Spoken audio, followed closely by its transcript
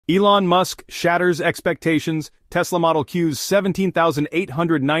Elon Musk shatters expectations, Tesla Model Q's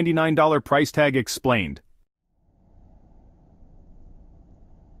 $17,899 price tag explained.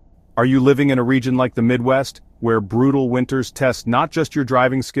 Are you living in a region like the Midwest, where brutal winters test not just your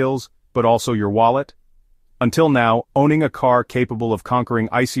driving skills, but also your wallet? Until now, owning a car capable of conquering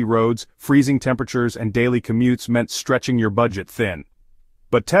icy roads, freezing temperatures, and daily commutes meant stretching your budget thin.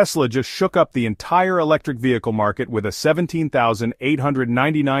 But Tesla just shook up the entire electric vehicle market with a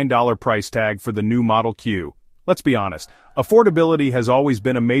 $17,899 price tag for the new Model Q. Let's be honest, affordability has always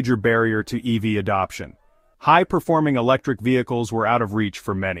been a major barrier to EV adoption. High-performing electric vehicles were out of reach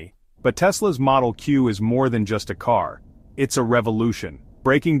for many. But Tesla's Model Q is more than just a car. It's a revolution,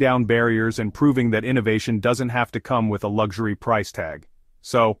 breaking down barriers and proving that innovation doesn't have to come with a luxury price tag.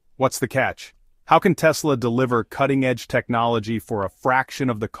 So, what's the catch? How can Tesla deliver cutting-edge technology for a fraction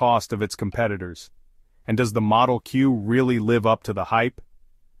of the cost of its competitors? And does the Model Q really live up to the hype?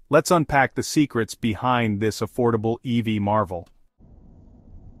 Let's unpack the secrets behind this affordable EV marvel.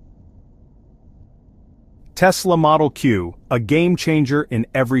 Tesla Model Q, a game-changer in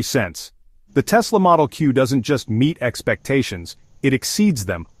every sense. The Tesla Model Q doesn't just meet expectations, it exceeds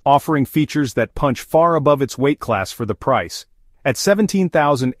them, offering features that punch far above its weight class for the price. At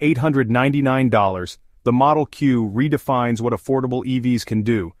 $17,899, the Model Q redefines what affordable EVs can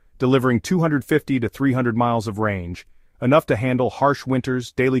do, delivering 250 to 300 miles of range, enough to handle harsh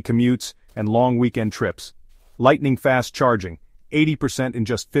winters, daily commutes, and long weekend trips. Lightning-fast charging, 80% in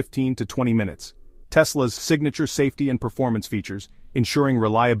just 15 to 20 minutes. Tesla's signature safety and performance features, ensuring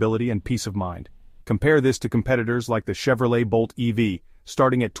reliability and peace of mind. Compare this to competitors like the Chevrolet Bolt EV,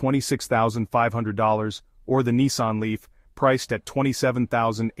 starting at $26,500, or the Nissan Leaf, priced at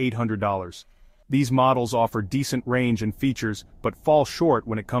 $27,800. These models offer decent range and features, but fall short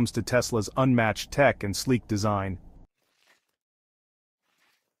when it comes to Tesla's unmatched tech and sleek design.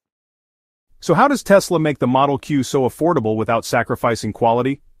 So how does Tesla make the Model Q so affordable without sacrificing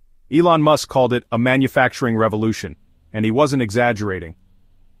quality? Elon Musk called it a manufacturing revolution, and he wasn't exaggerating.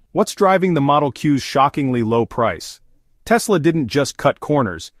 What's driving the Model Q's shockingly low price? Tesla didn't just cut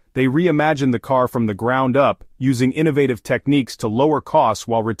corners, they reimagined the car from the ground up, using innovative techniques to lower costs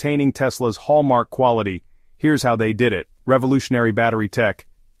while retaining Tesla's hallmark quality. Here's how they did it: revolutionary battery tech.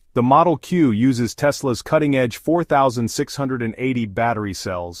 The Model Q uses Tesla's cutting-edge 4,680 battery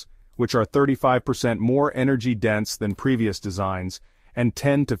cells, which are 35% more energy-dense than previous designs, and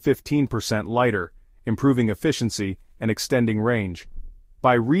 10 to 15% lighter, improving efficiency and extending range.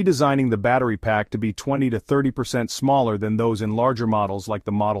 By redesigning the battery pack to be 20 to 30% smaller than those in larger models like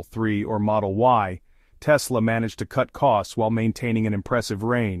the Model 3 or Model Y, Tesla managed to cut costs while maintaining an impressive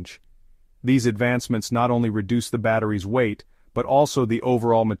range. These advancements not only reduce the battery's weight, but also the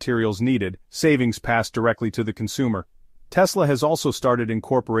overall materials needed, savings passed directly to the consumer. Tesla has also started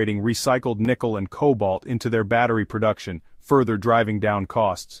incorporating recycled nickel and cobalt into their battery production, further driving down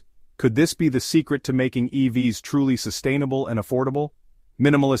costs. Could this be the secret to making EVs truly sustainable and affordable?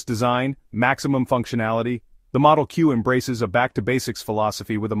 Minimalist design, maximum functionality. The Model Q embraces a back-to-basics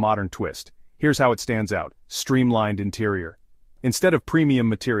philosophy with a modern twist. Here's how it stands out: streamlined interior. Instead of premium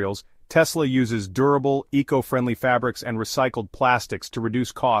materials, Tesla uses durable, eco-friendly fabrics and recycled plastics to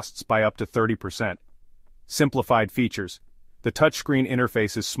reduce costs by up to 30%. Simplified features. The touchscreen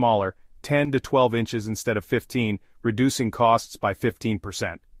interface is smaller, 10 to 12 inches instead of 15, reducing costs by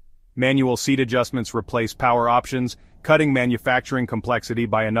 15%. Manual seat adjustments replace power options, cutting manufacturing complexity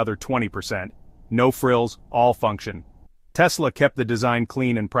by another 20%. No frills, all function. Tesla kept the design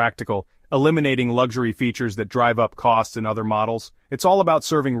clean and practical, eliminating luxury features that drive up costs in other models. It's all about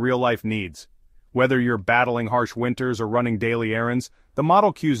serving real-life needs. Whether you're battling harsh winters or running daily errands, the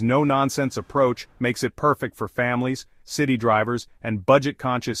Model Q's no-nonsense approach makes it perfect for families, city drivers, and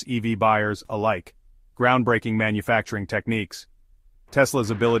budget-conscious EV buyers alike. Groundbreaking manufacturing techniques. Tesla's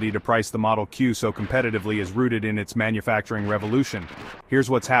ability to price the Model Q so competitively is rooted in its manufacturing revolution. Here's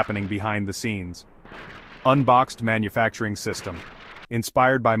what's happening behind the scenes. Unboxed manufacturing system.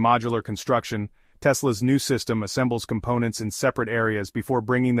 Inspired by modular construction, Tesla's new system assembles components in separate areas before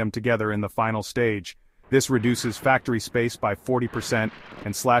bringing them together in the final stage. This reduces factory space by 40%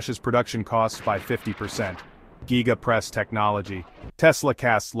 and slashes production costs by 50%. Giga-press technology. Tesla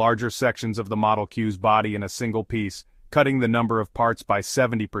casts larger sections of the Model Q's body in a single piece, cutting the number of parts by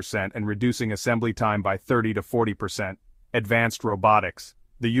 70% and reducing assembly time by 30 to 40%. Advanced robotics.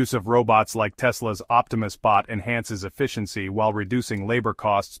 The use of robots like Tesla's Optimus bot enhances efficiency while reducing labor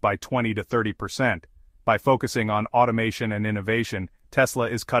costs by 20 to 30%. By focusing on automation and innovation, Tesla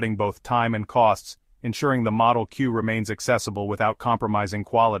is cutting both time and costs, ensuring the Model Q remains accessible without compromising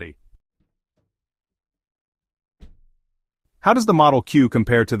quality. How does the Model Q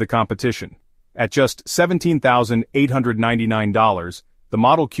compare to the competition? At just $17,899, the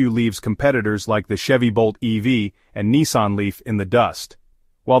Model Q leaves competitors like the Chevy Bolt EV and Nissan Leaf in the dust.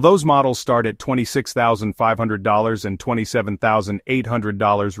 While those models start at $26,500 and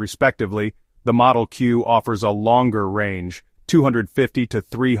 $27,800 respectively, the Model Q offers a longer range, 250 to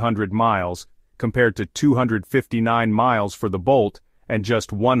 300 miles, compared to 259 miles for the Bolt and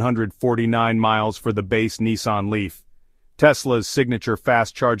just 149 miles for the base Nissan Leaf. Tesla's signature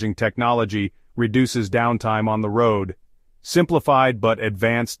fast-charging technology reduces downtime on the road. Simplified but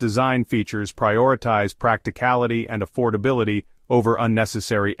advanced design features prioritize practicality and affordability over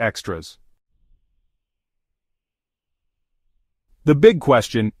unnecessary extras. The big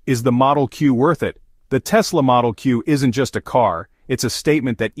question, is the Model Q worth it? The Tesla Model Q isn't just a car, it's a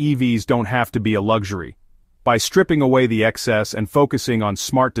statement that EVs don't have to be a luxury. By stripping away the excess and focusing on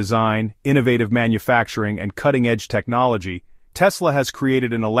smart design, innovative manufacturing, and cutting-edge technology, Tesla has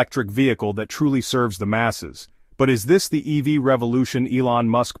created an electric vehicle that truly serves the masses. But is this the EV revolution Elon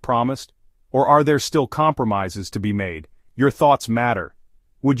Musk promised? Or are there still compromises to be made? Your thoughts matter.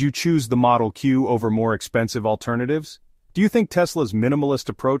 Would you choose the Model Q over more expensive alternatives? Do you think Tesla's minimalist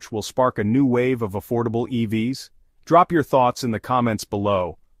approach will spark a new wave of affordable EVs? Drop your thoughts in the comments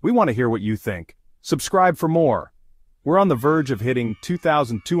below. We want to hear what you think. Subscribe for more. We're on the verge of hitting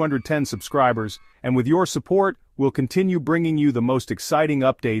 2,210 subscribers, and with your support, we'll continue bringing you the most exciting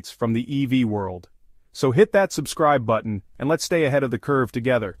updates from the EV world. So hit that subscribe button, and let's stay ahead of the curve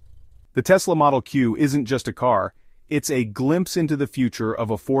together. The Tesla Model Q isn't just a car, it's a glimpse into the future of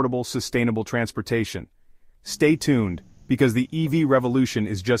affordable, sustainable transportation. Stay tuned, because the EV revolution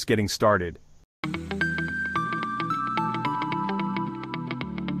is just getting started.